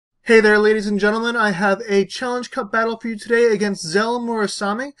Hey there, ladies and gentlemen. I have a Challenge Cup battle for you today against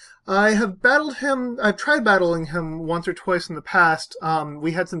ZellMurasame. I've tried battling him once or twice in the past.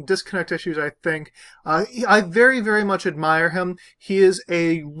 We had some disconnect issues, I think. I very, very much admire him. He is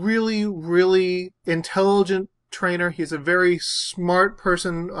a really, really intelligent trainer. He's a very smart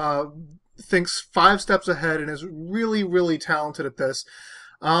person, thinks 5 steps ahead, and is really, really talented at this.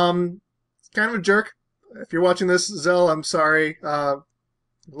 Kind of a jerk. If you're watching this, Zell, I'm sorry.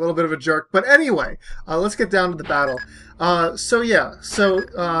 A little bit of a jerk. But anyway, let's get down to the battle.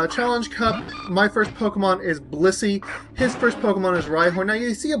 Challenge Cup, my first Pokemon is Blissey. His first Pokemon is Rhyhorn. Now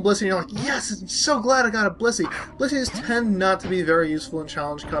you see a Blissey and you're like, yes, I'm so glad I got a Blissey. Blissey's tend not to be very useful in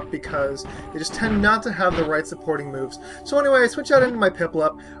Challenge Cup because they just tend not to have the right supporting moves. So anyway, I switch out into my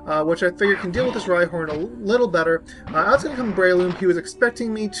Piplup, which I figure can deal with this Rhyhorn a little better. Out is going to come Breloom. He was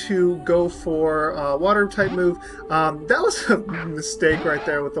expecting me to go for a water type move. That was a mistake right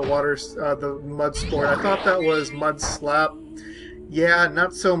there with the the Mud Sport. I thought that was Mud Slap. Yeah,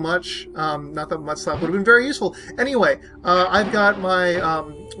 not so much. Not that Mud Slap would have been very useful. Anyway, I've got my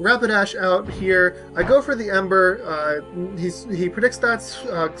Rapidash out here. I go for the Ember. He predicts that,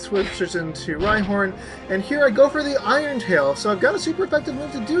 switches into Rhyhorn, and here I go for the Iron Tail. So I've got a super effective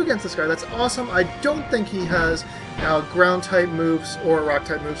move to do against this guy. That's awesome. I don't think he has ground type moves or rock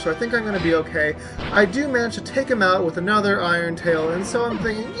type moves, so I think I'm going to be okay. I do manage to take him out with another Iron Tail, and so I'm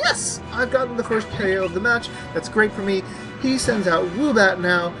thinking, yes, I've gotten the first KO of the match. That's great for me. He sends out Woobat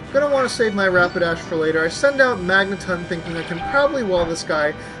now. Gonna want to save my Rapidash for later. I send out Magneton thinking I can probably wall this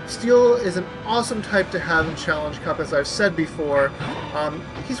guy. Steel is an awesome type to have in Challenge Cup, as I've said before.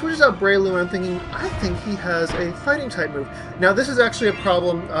 He switches out Breloom, and I'm thinking, I think he has a fighting type move. Now this is actually a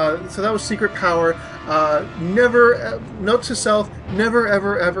problem. So that was Secret Power. Note to self, never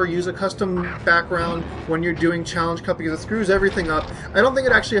ever ever use a custom background when you're doing Challenge Cup because it screws everything up. I don't think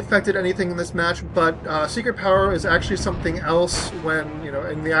it actually affected anything in this match, but Secret Power is actually something else when,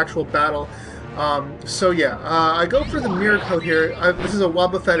 in the actual battle. I go for the Mirror Coat here. This is a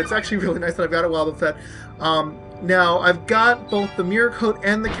Wobbuffet. It's actually really nice that I've got a Wobbuffet. Now, I've got both the Mirror Coat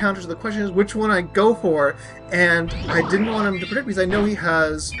and the counters. The question is which one I go for, and I didn't want him to predict because I know he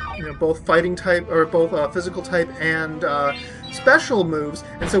has, both fighting type, or both physical type and special moves,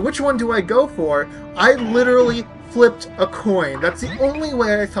 and so which one do I go for? I literally flipped a coin. That's the only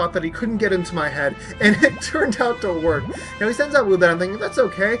way I thought that he couldn't get into my head, and it turned out to work. Now, he sends out Woobat. I'm thinking, that's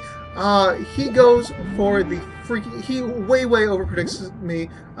okay. He goes for the he way overpredicts me,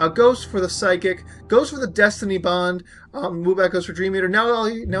 goes for the Psychic, goes for the Destiny Bond. Woobat goes for Dream Eater. Now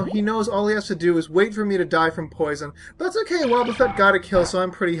he knows all he has to do is wait for me to die from poison. But that's okay, Wobbuffet got a kill, so I'm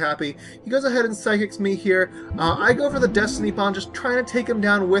pretty happy. He goes ahead and Psychics me here. I go for the Destiny Bond, just trying to take him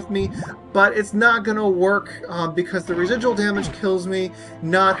down with me, but it's not gonna work because the residual damage kills me,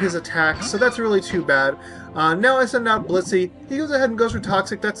 not his attacks, so that's really too bad. Now I send out Blissey. He goes ahead and goes for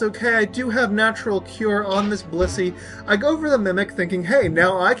Toxic. That's okay. I do have Natural Cure on this Blissey. I go for the Mimic thinking, hey,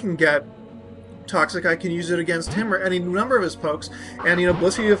 now I can get Toxic. I can use it against him or any number of his pokes. And,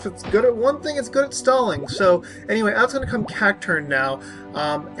 Blissey, if it's good at one thing, it's good at stalling. So, anyway, out's going to come Cacturn now.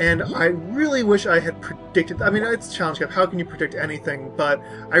 And I really wish I had predicted... I mean, it's Challenge Cup. How can you predict anything? But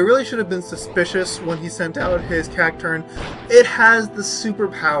I really should have been suspicious when he sent out his Cacturn. It has the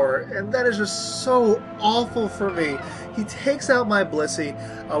superpower, and that is just so awful for me. He takes out my Blissey,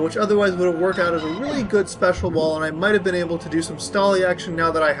 which otherwise would have worked out as a really good special wall, and I might have been able to do some Stally action now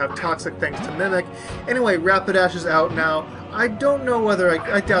that I have Toxic thanks to Mimic. Anyway, Rapidash is out now. I don't know whether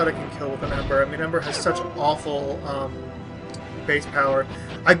I doubt I can kill with an Ember. I mean, Ember has such awful base power.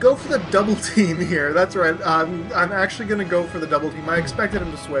 I go for the double team here. That's right. I'm actually going to go for the double team. I expected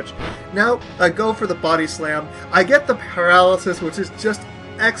him to switch. Now I go for the Body Slam. I get the Paralysis, which is just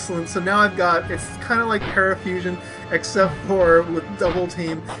excellent. So now I've got, it's kind of like Parafusion, except for with double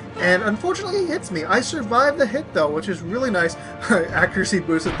team, and unfortunately he hits me. I survived the hit though, which is really nice. Accuracy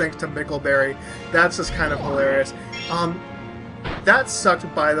boosted thanks to Mickleberry. That's just kind of hilarious. That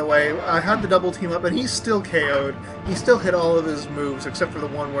sucked, by the way. I had the double team up, and he still KO'd. He still hit all of his moves, except for the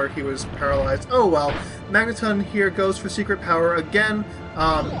one where he was paralyzed. Oh well. Magneton here goes for Secret Power again.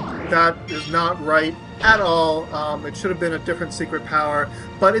 That is not right at all. It should have been a different Secret Power,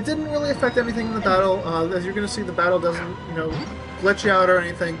 but it didn't really affect anything in the battle. As you're going to see, the battle doesn't, glitch out or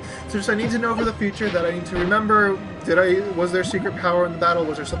anything. So just I need to know for the future that I need to remember, was there Secret Power in the battle?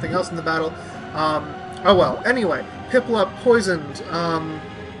 Was there something else in the battle? Oh well. Anyway, Piplup poisoned.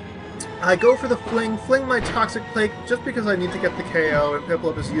 I go for the fling my Toxic Plate just because I need to get the KO, and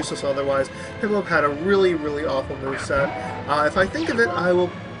Piplup is useless otherwise. Piplup had a really awful moveset. If I think of it, I will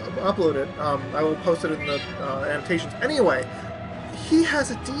upload it. I will post it in the annotations. Anyway, he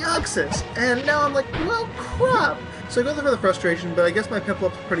has a Deoxys, and now I'm like, well, crap. So I go there for the frustration, but I guess my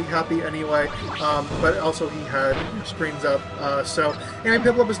Piplup's pretty happy anyway. But also he had screens up. So anyway,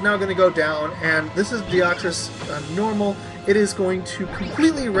 Piplup is now going to go down, and this is Deoxys normal. It is going to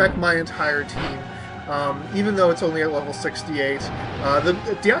completely wreck my entire team. Even though it's only at level 68. The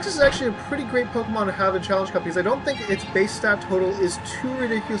Deoxys is actually a pretty great Pokemon to have in Challenge Cup because I don't think its base stat total is too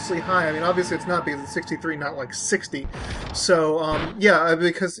ridiculously high. I mean, obviously it's not because it's 63, not like 60. So, yeah,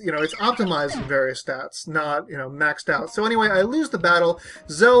 because, you know, it's optimized in various stats, not, you know, maxed out. So anyway, I lose the battle.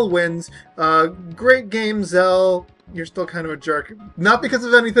 Zell wins. Great game, Zell. You're still kind of a jerk. Not because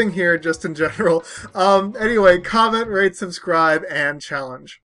of anything here, just in general. Anyway, comment, rate, subscribe, and challenge.